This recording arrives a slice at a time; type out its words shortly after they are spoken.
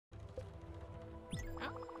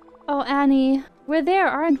Oh, Annie, we're there,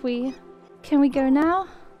 aren't we? Can we go now?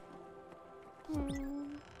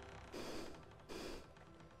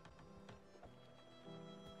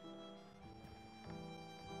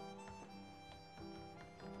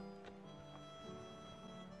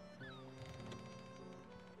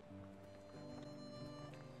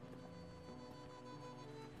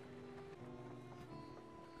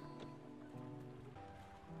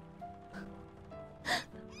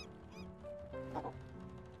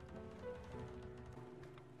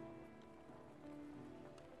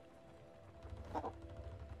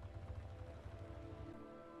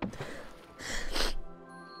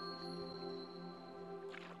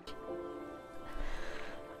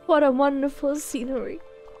 What a wonderful scenery.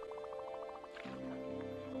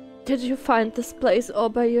 Did you find this place all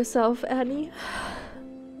by yourself, Annie?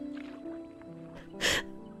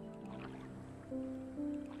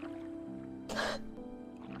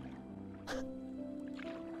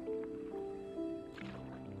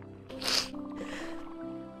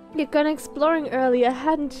 You'd gone exploring earlier,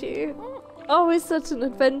 hadn't you? Always such an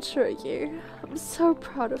adventurer, you. I'm so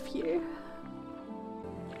proud of you.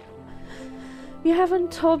 You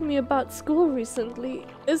haven't told me about school recently.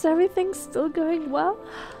 Is everything still going well?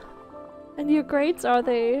 And your grades, are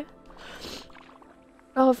they?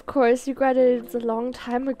 Oh, of course, you graduated a long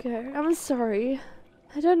time ago. I'm sorry.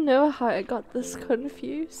 I don't know how I got this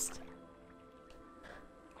confused.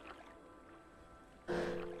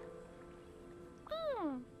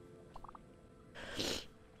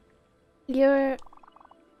 You're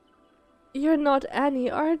not Annie,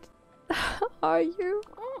 are you?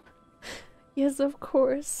 Yes, of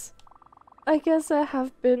course. I guess I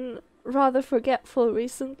have been rather forgetful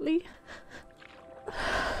recently.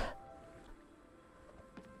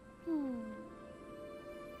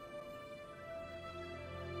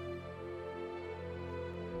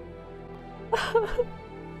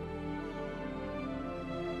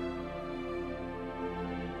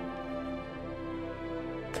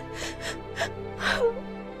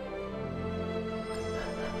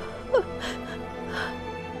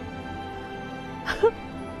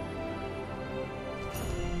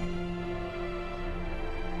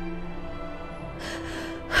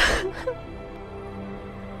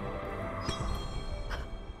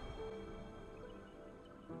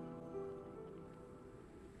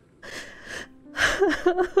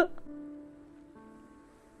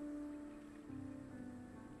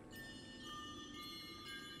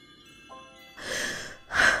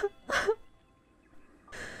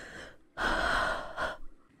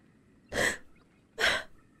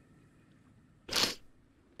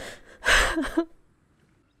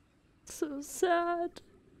 So sad.